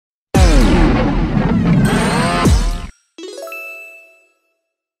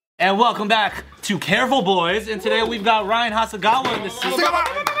And welcome back to Careful Boys. And today we've got Ryan Hasegawa in the seat.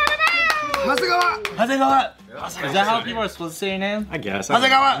 Hasegawa! Is that how people are supposed to say your name? I guess.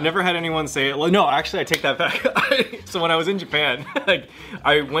 I've never had anyone say it. No, actually, I take that back. So when I was in Japan, like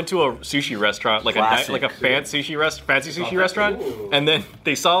I went to a sushi restaurant, like a fancy sushi restaurant, and then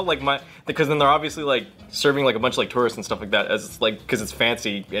they saw like because then they're obviously like serving like a bunch of like tourists and stuff like that, as like because it's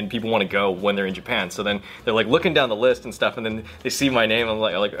fancy and people want to go when they're in Japan. So then they're like looking down the list and stuff, and then they see my name. I'm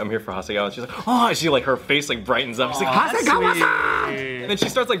like I'm here for Hasegawa. And she's like, oh, and she like her face like brightens up. She's like, Hasegawa-san! And then she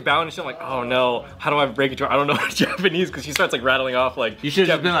starts like bowing and shit. I'm like, oh no, how do I break it to her? I don't know Japanese, because she starts like rattling off like. You should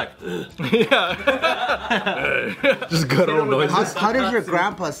have just been like, yeah. Just good old noises. How did your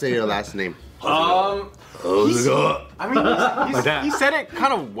grandpa say your last name? I mean, he said it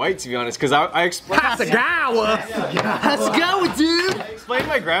kind of white, to be honest, because I explained. Hasegawa! Hasegawa, dude! I explained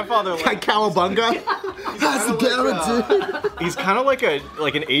my grandfather. Like, Cowabunga? Hasegawa, dude! He's kind of like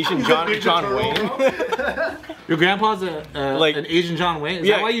an Asian John Wayne. your grandpa's an Asian John Wayne? Is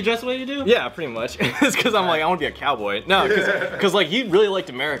that why you dress the way you do? Yeah, pretty much. It's because I'm like, I want to be a cowboy. No, because like he really liked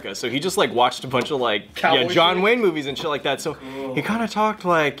America, so he just like watched a bunch of like John Wayne movies and shit like that. So he kind of talked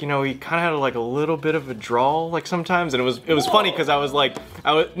like, he kind of had like a little bit of a drawl like sometimes, and it was funny because I was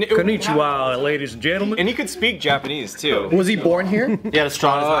Konnichiwa, ladies and gentlemen. And he could speak Japanese too. Was he born here? Yeah, the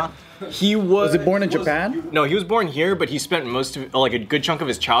strong. He was. Was he born in Japan? No, he was born here, but he spent most of like a good chunk of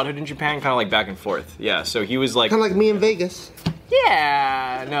his childhood in Japan, kind of like back and forth. Yeah, so he was like kind of like me in Vegas.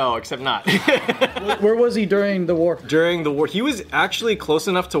 Yeah, no, except not. Where was he during the war? During the war, he was actually close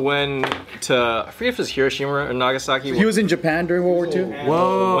enough to I forget if it was Hiroshima or Nagasaki. He was in Japan during World War II?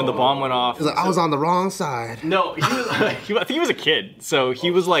 Whoa. When the bomb went off. He's like, I was on the wrong side. No, I think he was a kid, so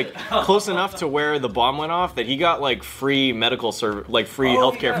he was like close enough to where the bomb went off that he got like free medical free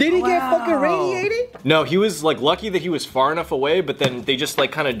healthcare. Did he get fucking radiated? No, he was like lucky that he was far enough away, but then they just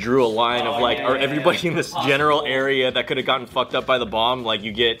like kind of drew a line of like, or everybody in this general area that could have gotten fucked up by the bomb, like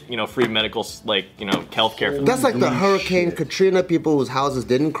you get, free medical, healthcare. That's like the Hurricane Katrina people whose houses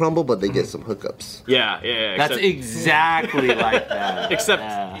didn't crumble, but they get some hookups. Yeah. That's exactly like that.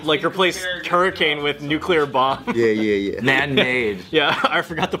 Except, like, replace hurricane with nuclear bomb. Yeah. Man-made. Yeah, I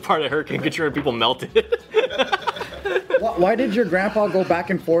forgot the part of Hurricane Katrina people melted. Why did your grandpa go back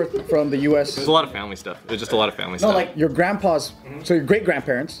and forth from the U.S.? There's a lot of family stuff. There's just a lot of family stuff. No, like your grandpa's, so your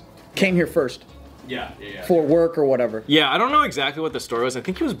great-grandparents came here first. Yeah. For work or whatever. Yeah, I don't know exactly what the story was. I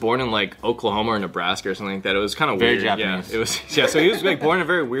think he was born in like Oklahoma or Nebraska or something like that. It was kind of weird. Japanese. Yeah, it was. Yeah, so he was like born in a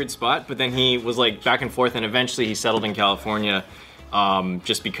very weird spot, but then he was like back and forth, and eventually he settled in California.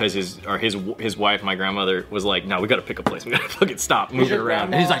 Just because his wife, my grandmother, was like, no, we gotta pick a place. We gotta fucking stop moving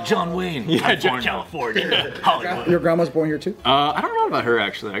around. And he's like, John Wayne. Yeah, California. Hollywood. Your grandma's born here too? I don't know about her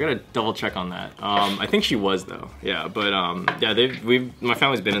actually. I gotta double check on that. I think she was though. Yeah, but my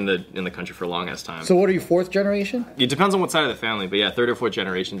family's been in the country for a long ass time. So what are you, fourth generation? It depends on what side of the family, but yeah, third or fourth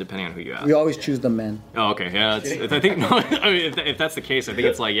generation, depending on who you ask. We always choose the men. Oh, okay. Yeah, I think no. I mean, if that's the case, I think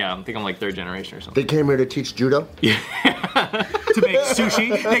it's like I'm like third generation or something. They came here to teach judo. Yeah. To make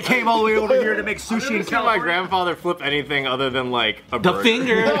sushi. They came all the way over here to make sushi in California. My grandfather flip anything other than like a the burger.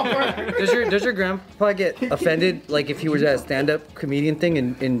 finger. Does your grandpa get offended, like if he was at a stand-up comedian thing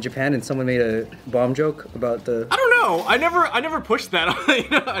in Japan and someone made a bomb joke about the? I don't know. I never pushed that.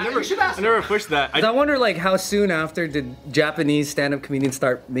 I never pushed that. I wonder like how soon after did Japanese stand-up comedians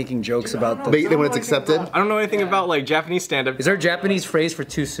start making jokes about the? When it's accepted. I don't know anything about like Japanese stand-up. Is there a Japanese phrase for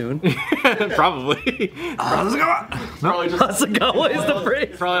too soon? Probably. Hasegawa is the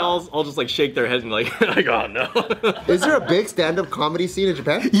phrase. Probably all just like shake their heads and like oh no. Is there a big stand-up comedy scene in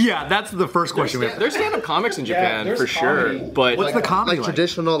Japan? Yeah, that's the first question we have. There's stand-up comics in Japan for sure, but what's the comedy like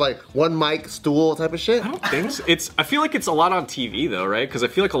traditional like one mic stool type of shit? I don't think so. I feel like it's a lot on TV though, right? Because I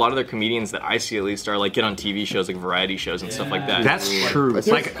feel like a lot of their comedians that I see at least are like get on TV shows, like variety shows and stuff like that. That's true. It's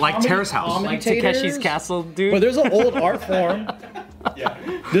like Terrace House. Like Takeshi's Castle, dude. But there's an old art form.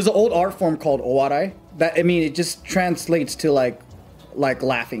 There's an old art form called owarai. That it just translates to like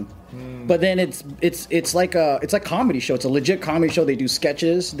laughing. But then it's like a comedy show. It's a legit comedy show. They do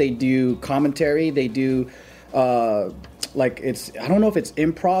sketches, they do commentary, they do I don't know if it's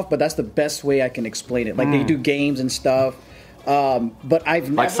improv, but that's the best way I can explain it. Like they do games and stuff. But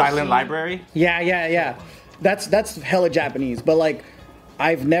I've never Silent Library? Yeah. That's hella Japanese. But like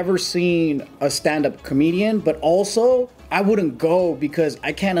I've never seen a stand-up comedian, but also I wouldn't go because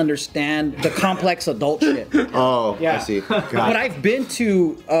I can't understand the complex adult shit. Oh, yeah. I see. But I've been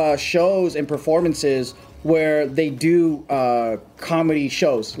to shows and performances where they do comedy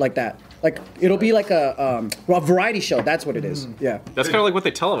shows like that. Like it'll be like a variety show. That's what it is. Yeah. That's kind of like what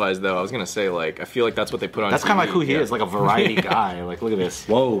they televise, though. I was gonna say, like, I feel like that's what they put on. That's TV. kind of like who he is, like a variety guy. Like, look at this.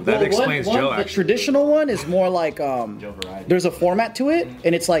 Whoa, that explains Joe. The Actually, traditional one is more like there's a format to it,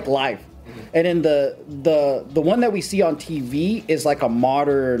 and it's like live. And then the one that we see on TV is like a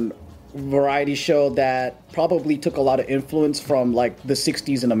modern variety show that probably took a lot of influence from like the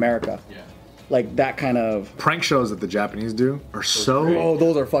 60s in America. Yeah. Like that kind of prank shows that the Japanese do are so. Oh,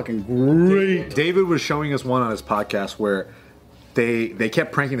 those are fucking great. David was showing us one on his podcast where they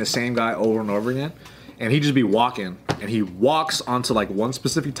kept pranking the same guy over and over again, and he'd just be walking, and he walks onto like one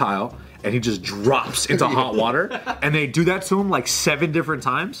specific tile, and he just drops into hot water, and they do that to him like 7 different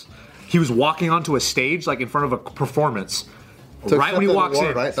times. He was walking onto a stage like in front of a performance. Right when he walks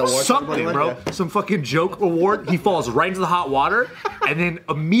in, right? Something, bro. Yeah. Some fucking joke award. He falls right into the hot water, and then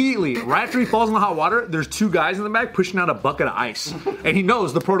immediately, right after he falls in the hot water, there's 2 guys in the back pushing out a bucket of ice. And he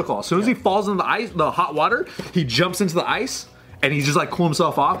knows the protocol. As soon as he falls in the hot water, he jumps into the ice, and he's just like cool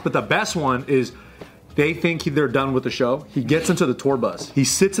himself off. But the best one is they think they're done with the show. He gets into the tour bus. He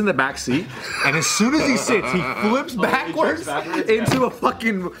sits in the back seat, and as soon as he sits, he flips backwards into a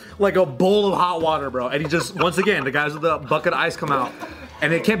fucking, like a bowl of hot water, bro. And he just, once again, the guys with the bucket of ice come out. And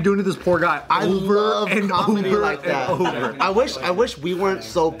they kept doing to this poor guy over and over like that. and over. I wish we weren't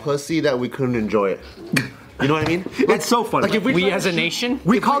so pussy that we couldn't enjoy it. You know what I mean? It's so funny. Like if we as a nation,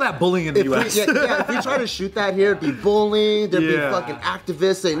 we call that bullying in the U.S. If we try to shoot that here, it'd be bullying. There'd be fucking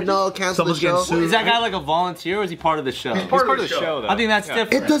activists saying no, cancel the show. Is that guy like a volunteer, or is he part of the show? He's part of the show, though. I think that's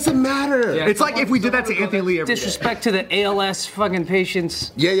different. It doesn't matter. Yeah, it's like if we did that to Anthony Lee every Disrespect to the ALS fucking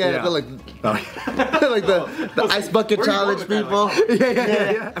patients. Yeah. Like the ice bucket challenge people.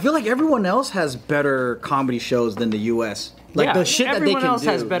 Yeah. I feel like everyone else has better comedy shows than the U.S. Like the shit that they can do. Everyone else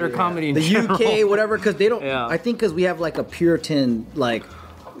has better comedy in the general. UK, whatever, because they don't. I think because we have like a Puritan like.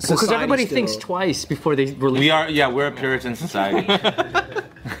 Because everybody thinks twice before they release. We're a Puritan society.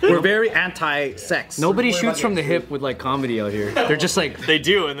 We're very anti-sex. Nobody shoots from the hip with like comedy out here. They're just like they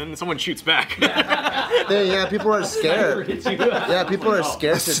do, and then someone shoots back. People are scared. People are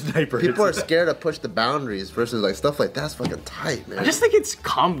scared. People are scared to push the boundaries versus like stuff like that's fucking tight, man. I just think it's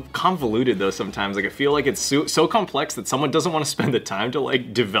convoluted though. Sometimes, like I feel like it's so complex that someone doesn't want to spend the time to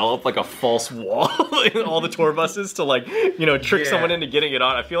like develop like a false wall in all the tour buses to like trick someone into getting it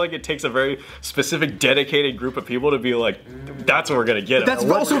on. I feel like it takes a very specific, dedicated group of people to be like, that's what we're gonna get. That's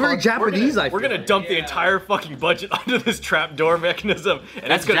also very Japanese. We're gonna dump the entire fucking budget onto this trapdoor mechanism, and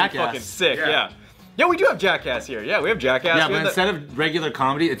that's gonna be fucking sick. Yeah, we do have Jackass here. Yeah, we have Jackass. Yeah, but instead of regular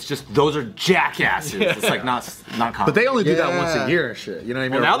comedy, it's just those are jackasses. It's like not comedy. But they only do that once a year and shit. You know what I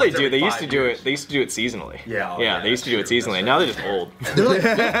mean? Well, now they do. They used to do it. They used to do it seasonally. They used to do it seasonally. Now they're just old. They're like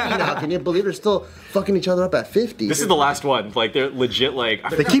 50 now. Can you believe they're still fucking each other up at 50? This is the last one. Like they're legit. Like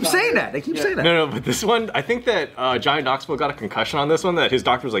they keep saying that. They keep saying that. No, but this one, I think that Johnny Knoxville got a concussion on this one. That his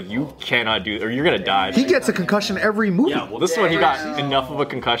doctor was like, "You cannot do, or you're gonna die." He gets a concussion every movie. Yeah. Well, this one he got enough of a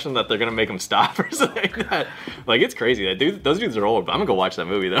concussion that they're gonna make him stop or something like that. Like it's crazy. Those dudes are old. But I'm gonna go watch that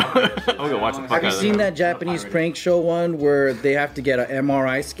movie though. I'm gonna go watch the fuck out of it. Have you seen that Japanese prank show one where they have to get an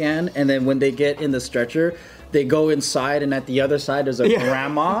MRI scan, and then when they get in the stretcher, they go inside, and at the other side there's a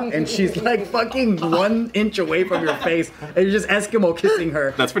grandma, and she's like fucking 1 inch away from your face, and you're just Eskimo kissing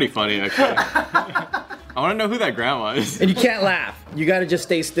her. That's pretty funny, actually. I want to know who that grandma is. And you can't laugh. You gotta just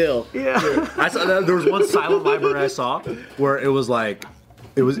stay still. Yeah. I saw there was one silent library I saw where it was like.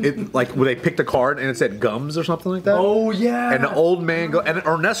 It like where they picked a card and it said gums or something like that. Oh yeah. And the old man and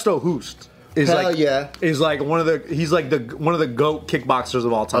Ernesto Hoost is like one of the GOAT kickboxers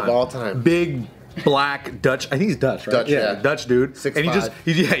of all time. Big black Dutch. I think he's Dutch, right? Dutch dude. 6'5".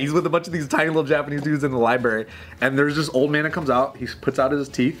 And he's with a bunch of these tiny little Japanese dudes in the library. And there's this old man that comes out. He puts out his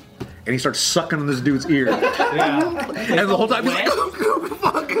teeth. And he starts sucking on this dude's ear. And the whole time he's like,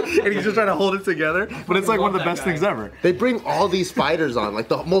 fuck. And he's just trying to hold it together. But it's like one of the best things ever. They bring all these fighters on, like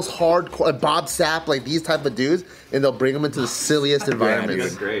the most hardcore, Bob Sapp, like these type of dudes, and they'll bring them into the silliest environments.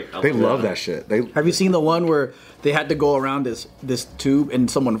 That's great. They love that shit. Have you seen the one where they had to go around this tube and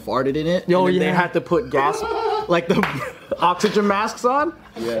someone farted in it? Oh, and they had to put gas, like the oxygen masks on?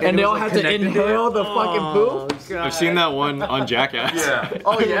 Yeah. And they all had to inhale the fucking poop? God. I've seen that one on Jackass. Yeah.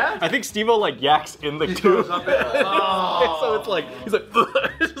 Oh, yeah? I think Steve-O like yaks in the tube. So it's like, he's like,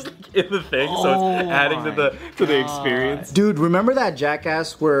 just like in the thing, so it's adding to the experience. Dude, remember that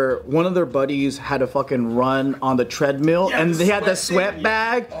Jackass where one of their buddies had to fucking run on the treadmill and they had the sweat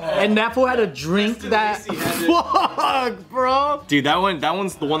bag and that fool had to drink that? Fuck, bro. Dude, that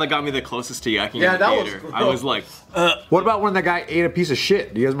one's the one that got me the closest to yakking in the theater. I was like, What about when that guy ate a piece of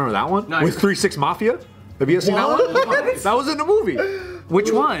shit? Do you guys remember that one? No, with 3-6 Mafia? Have you guys seen that one? That was in the movie.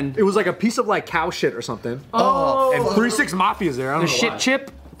 Which one? It was like a piece of like cow shit or something. Oh. And 3-6 Mafia's there. I don't The know shit why.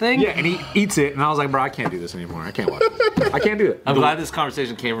 chip thing? Yeah, and he eats it, and I was like, bro, I can't do this anymore. I can't watch it. I can't do it. I'm glad this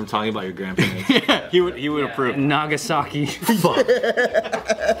conversation came from talking about your grandparents. He would approve. Nagasaki. Fuck.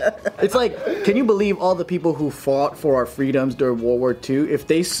 It's like, can you believe all the people who fought for our freedoms during World War II? If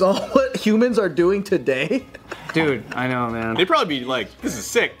they saw what humans are doing today, Dude, I know, man. They'd probably be like, this is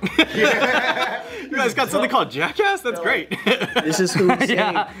sick. You guys got something called Jackass? That's great. this is who we saved.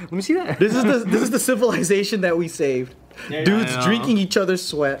 Yeah, let me see that. This is the civilization that we saved. Dudes drinking each other's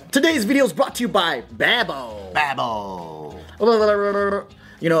sweat. Today's video is brought to you by Babbo. Babble.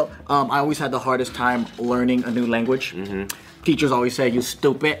 You know, I always had the hardest time learning a new language. Teachers always say, "You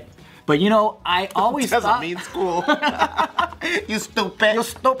stupid." But you know, I always Doesn't thought, mean school. You stupid. "You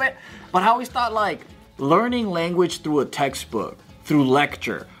stupid." But I always thought like learning language through a textbook, through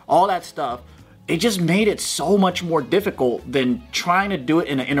lecture, all that stuff, it just made it so much more difficult than trying to do it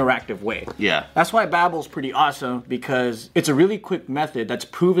in an interactive way. Yeah. That's why Babbel's pretty awesome, because it's a really quick method that's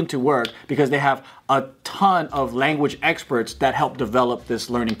proven to work because they have a ton of language experts that help develop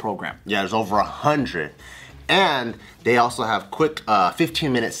this learning program. Yeah, there's over 100. And they also have quick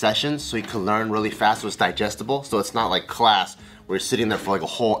 15-minute sessions so you can learn really fast so it's digestible. So it's not like class where you're sitting there for like a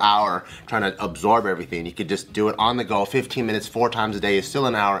whole hour trying to absorb everything. You could just do it on the go, 15 minutes, 4 times a day is still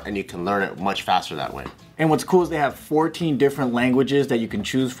an hour, and you can learn it much faster that way. And what's cool is they have 14 different languages that you can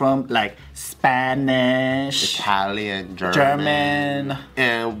choose from, like Spanish, Italian, German.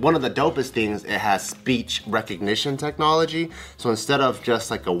 And one of the dopest things, it has speech recognition technology. So instead of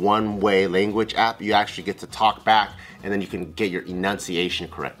just like a one-way language app, you actually get to talk back and then you can get your enunciation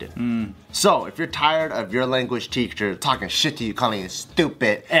corrected. So if you're tired of your language teacher talking shit to you, calling you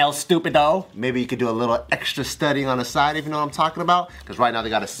stupid, El Stupido. maybe you could do a little extra studying on the side if you know what I'm talking about. Because right now they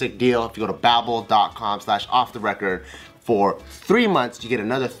got a sick deal. If you go to babbel.com/offtherecord, for 3 months, you get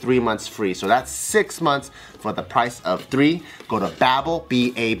another 3 months free. So that's 6 months for the price of 3. Go to Babbel,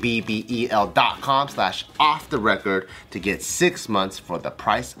 BABBEL.com/offtherecord to get 6 months for the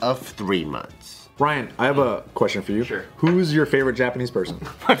price of 3 months. Ryan, I have a question for you. Sure. Who's your favorite Japanese person?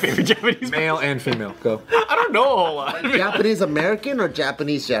 My favorite Japanese Male and female. Go. I don't know a whole lot. Japanese American or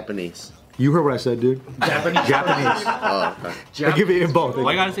Japanese Japanese? You heard what I said, dude. Japanese. Japanese. Oh, okay. I give it in both.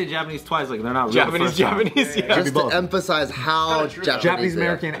 Why I gotta say Japanese twice? Like they're not real the first time. Japanese, yeah. Just both. to emphasize how Japanese Japanese they are.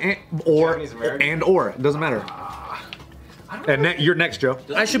 American Japanese American? or it doesn't matter. And you're next, Joe.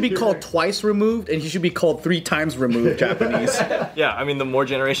 I should be called twice removed, and he should be called 3 times removed Japanese. Yeah, I mean, the more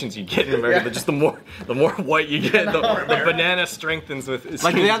generations you get in America, just the more white you get. The banana strengthens with.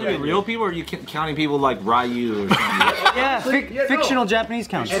 Like, do they have to be real people, or are you counting people like Ryu or something? Yeah, fictional Japanese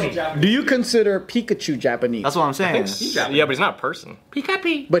counts. Do you consider Pikachu Japanese? That's what I'm saying. Yeah, but he's not a person.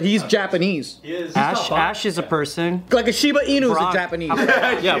 But he's Japanese. Ash is a person. Like a Shiba Inu is a Brock. Japanese.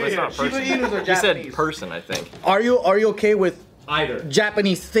 Yeah, but it's not a person. Inus are He said Japanese. person, I think. Are you okay with Either.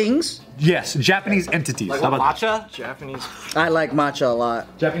 Japanese things? Yes, Japanese entities. Like How what, about matcha? Japanese. I like matcha a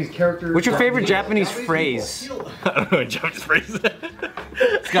lot. Japanese characters? What's your favorite Japanese phrase? I don't know what Japanese phrase.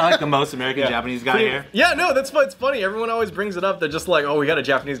 It's got like the most American Japanese guy here. Yeah, no, it's funny. Everyone always brings it up. They're just like, oh, we got a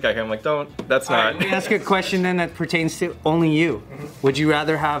Japanese guy here. I'm like, that's not. Let me ask you a question then that pertains to only you. Would you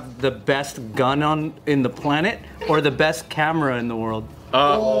rather have the best gun in the planet or the best camera in the world?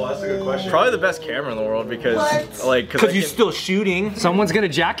 That's a good question. Probably the best camera in the world because Because you're still shooting. Someone's gonna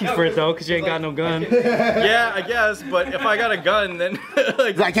jack you for it though, because you ain't got no gun. yeah, I guess. But if I got a gun, then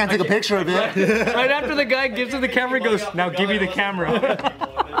like I can't take a picture of it. Right after the guy gives him the camera, he goes, "Now give me the camera."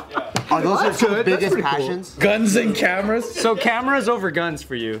 Are those your 2 biggest pretty cool. passions? Guns and cameras? So cameras over guns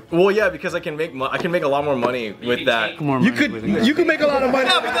for you. well, yeah, because I can make a lot more money with that. More You money with it. could you could make a lot of money.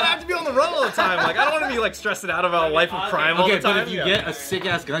 Yeah, but then I have to be on the road all the time. Like I don't want to be like stressing out about life of crime all Okay, the time. but if you get a sick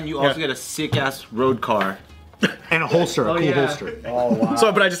ass gun, you also get a sick ass road car. And a holster, a cool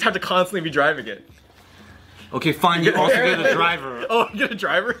holster. but I just have to constantly be driving it. Okay, fine. You also get a driver. Oh, I'm get a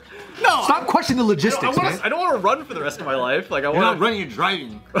driver? Stop questioning the logistics, man. I don't want to run for the rest of my life. Like I You're not want to running, you're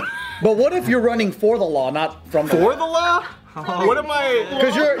driving. But what if you're running for the law, not from the law? for the law. What am I?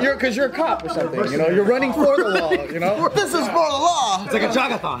 Because you're a cop or something, you know. You're running for the law, you know. This is for the law. It's like a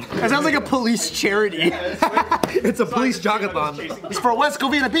jogathon. That sounds like a police charity. It's a police jogathon. It's for West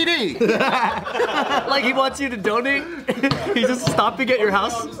Covina PD. Like he wants you to donate. He's just stopping at your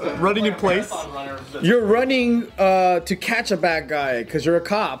house, running in place. You're running to catch a bad guy because you're a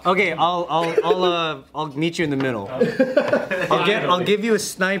cop. Okay, I'll meet you in the middle. I'll give you a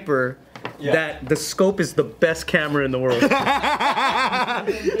sniper, that the scope is the best camera in the world.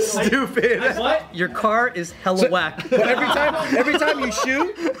 Stupid. What? Your car is hella whack. But every time you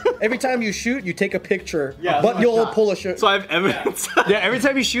shoot, you take a picture. But you'll pull a shot. So I have evidence. Yeah, every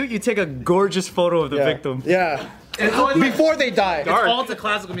time you shoot, you take a gorgeous photo of the victim. Yeah. Before they die. It's all to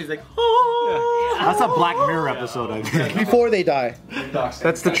classical music. Oh. That's a Black Mirror episode, I think. Before they die.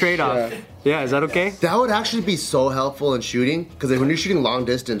 That's the trade-off. Yeah, is that okay? That would actually be so helpful in shooting, because when you're shooting long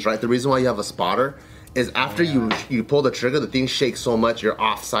distance, right, the reason why you have a spotter is after you pull the trigger, the thing shakes so much you're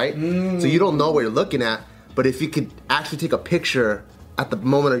off sight, so you don't know what you're looking at. But if you could actually take a picture at the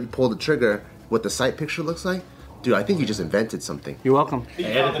moment that you pull the trigger, what the sight picture looks like, dude, I think you just invented something. You're welcome.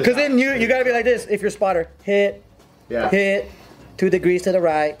 Because then you gotta be like this. If you're spotter, hit, 2 degrees to the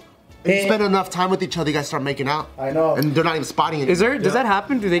right. If you spend enough time with each other, you guys start making out. I know. And they're not even spotting it. Does that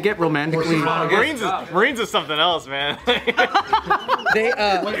happen? Do they get romantically? Marines is something else, man. They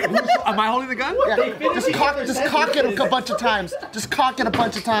Am I holding the gun? Just cock it a bunch of times. Just cock it a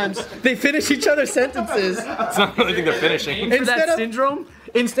bunch of times. they finish each other's sentences. It's not really think they're finishing. For that syndrome,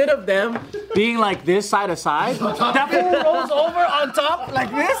 Instead of them being like this side to side, that fool rolls over on top like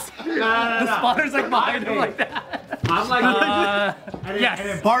this. The spotter's like behind him like that. I'm like, yes. And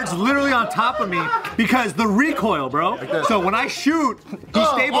then Bart's literally on top of me because the recoil, bro. So when I shoot, he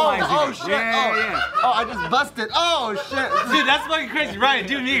stabilizes oh, it. shit. Yeah. Oh, I just busted. Oh, shit. Dude, that's fucking crazy. Ryan,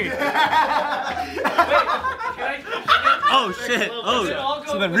 do me. Oh shit. Oh.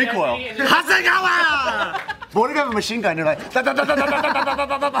 So then recoil. Hasegawa! But what if you have a machine gun and you're like, oh,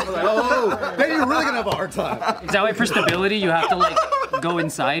 then you're really gonna have a hard time. Is that why for stability you have to like go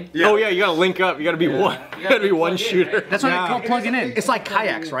inside? Yeah. Oh yeah, you gotta link up. You gotta be one. You gotta be one shooter. That's why they call plugging in. It's like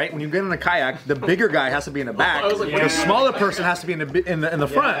kayaks, right? When you get in a kayak, the bigger guy has to be in the back. The smaller person has to be in the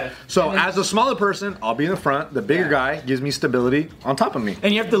front. So as the smaller person, I'll be in the front. The bigger guy gives me stability on top of me.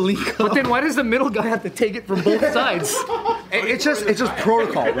 and you have to link up. But then why does the middle guy have to take it from both sides? It's just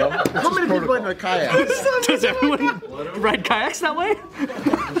protocol, bro. How many people in a kayak? Does everyone ride kayaks that way?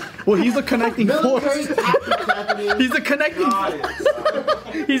 Well, he's the connecting force. He's the connecting.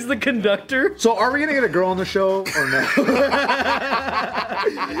 He's the conductor. So are we gonna get a girl on the show or no?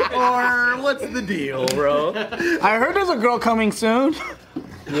 Or what's the deal, bro? I heard there's a girl coming soon.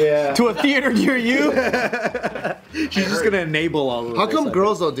 Yeah. To a theater near you. She's just gonna enable all of How come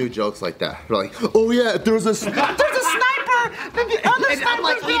girls don't do jokes like that? They're like, oh yeah, there's a sniper. Then the other And I'm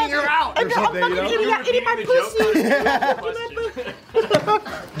like eating her out or something, you know? eating my pussy.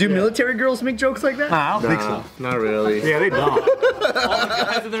 Do military girls make jokes like that? I don't think so. Not really. Yeah, they don't. All the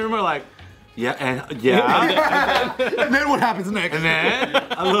guys in the room are like, yeah, and yeah. And then what happens next? And then,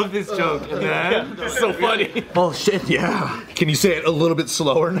 I love this joke. And then, It's so funny. Oh shit, yeah. Can you say it a little bit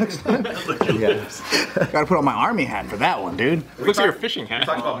slower next time? gotta put on my army hat for that one, dude. Looks like your fishing hat.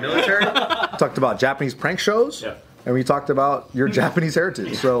 Talked about Japanese prank shows. Yeah. And we talked about your Japanese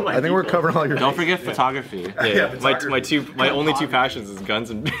heritage. So I think we're covering all your. Don't forget photography. Yeah, my only two passions is guns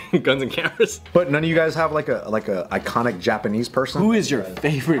and guns and cameras. But none of you guys have like a iconic Japanese person. Who is your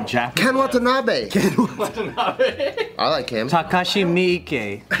favorite Japanese? Ken Watanabe. I like him. Takashi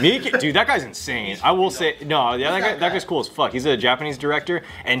Miike. Miike, dude, that guy's insane. I will say, no, yeah, that guy's cool as fuck. He's a Japanese director,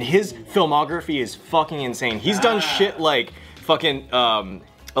 and his filmography is fucking insane. He's done shit like fucking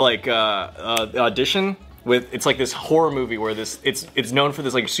Audition. It's like this horror movie where it's known for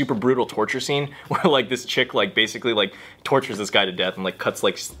this like super brutal torture scene where like this chick like basically like tortures this guy to death and like cuts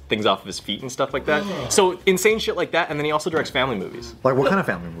like things off of his feet and stuff like that. So insane shit like that, and then he also directs family movies. Like what kind of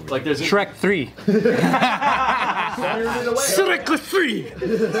family movie? Like there's Shrek 3. Shrek 3.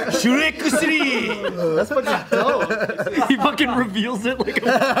 Shrek 3. That's fucking dope. He fucking reveals it like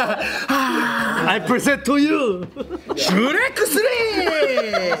I present to you. Shrek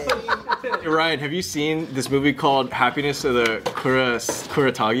 3. Ryan, have you seen this movie called Happiness of the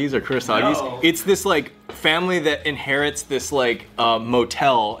Kuratagis or Kurosagis? No. It's this like family that inherits this like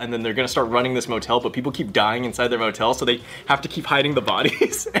motel, and then they're gonna start running this motel, but people keep dying inside their motel, so they have to keep hiding the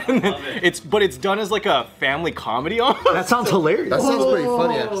bodies. And then it's done as like a family comedy almost. That sounds hilarious. That sounds pretty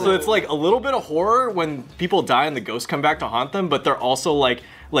funny, actually. So it's like a little bit of horror when people die and the ghosts come back to haunt them, but they're also like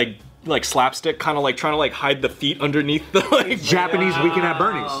slapstick, kind of like trying to like hide the feet underneath the like Japanese Weekend at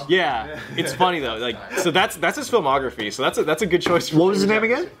Bernie's. Yeah, it's funny though. Like, so that's his filmography. So that's a good choice. What was his name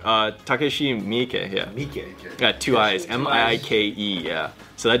again? Takeshi Miike. Yeah. Miike. Got 2 I's. Miike. Yeah.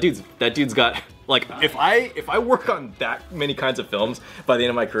 So that dude's got like if I work on that many kinds of films by the end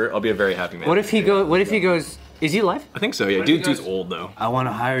of my career, I'll be a very happy man. What if he goes? Is he alive? I think so. Yeah. Dude's old though. I want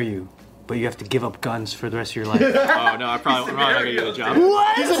to hire you, but you have to give up guns for the rest of your life. Oh no, I'm probably not gonna get a job.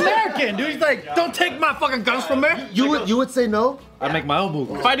 What? He's American, dude. He's like, don't take my fucking guns from me. You would say no? I make my own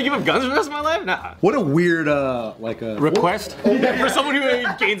movie. If I had to give up guns for the rest of my life, nah. What a weird Request? For someone who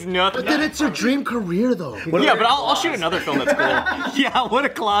gains nothing. Then it's your dream career, though. Yeah, but I'll shoot another film that's cool. Yeah, what a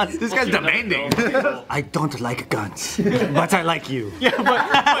clause. This guy's demanding. I don't like guns, but I like you. Yeah,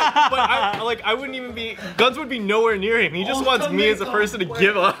 but I wouldn't even be. Guns would be nowhere near him. He just wants me as a person to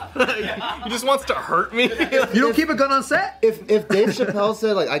give up. He just wants to hurt me. You don't keep a gun on set? If Dave Chappelle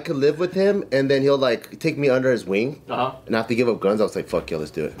said like I could live with him and then he'll like take me under his wing and I have to give up guns, I was like, fuck yeah,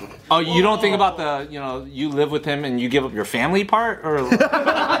 let's do it. Oh, you don't think about the, you live with him and you give up your family part, or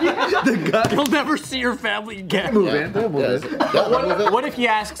You'll never see your family again. what if he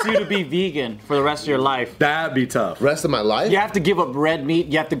asks you to be vegan for the rest of your life? That'd be tough. Rest of my life? You have to give up red meat.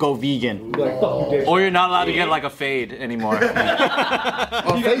 You have to go vegan, or you're not allowed to get like a fade anymore.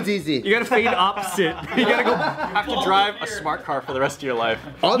 Oh, fade's easy. You gotta fade opposite. You gotta go. Have to drive a smart car for the rest of your life.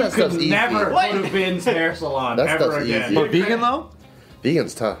 All that stuff's easy. Never go to Vin's hair salon That ever stuff's again. easy. But vegan though?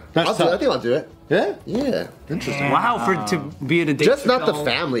 Vegan's tough. That's I'll do it. tough. I think I'll do it. Yeah? Yeah. Interesting. Wow, to be in a date. Just not the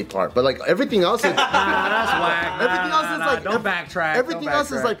family part, but like everything else is That's whack. everything else is like don't backtrack. everything don't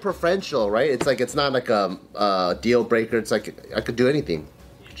else is backtrack. like preferential, right? It's like it's not like a deal breaker. It's like I could do anything.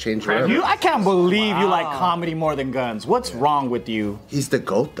 Change whatever. I can't believe you like comedy more than guns. What's wrong with you? He's the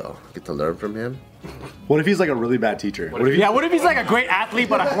GOAT though. I get to learn from him. What if he's like a really bad teacher? What if Yeah, what if he's like a great athlete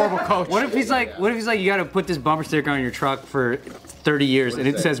but a horrible coach? What if he's like, you gotta put this bumper sticker on your truck for 30 years and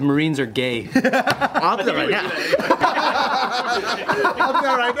it says Marines are gay? I'll do it right now. I'll do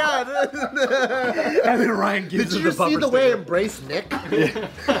it right now. And then Ryan gives Did him you the see bumper the way I sticker. embrace Nick?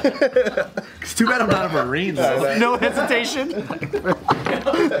 It's too bad I'm not a Marine though. No hesitation.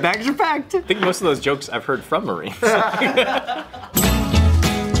 Bags are packed. I think most of those jokes I've heard from Marines.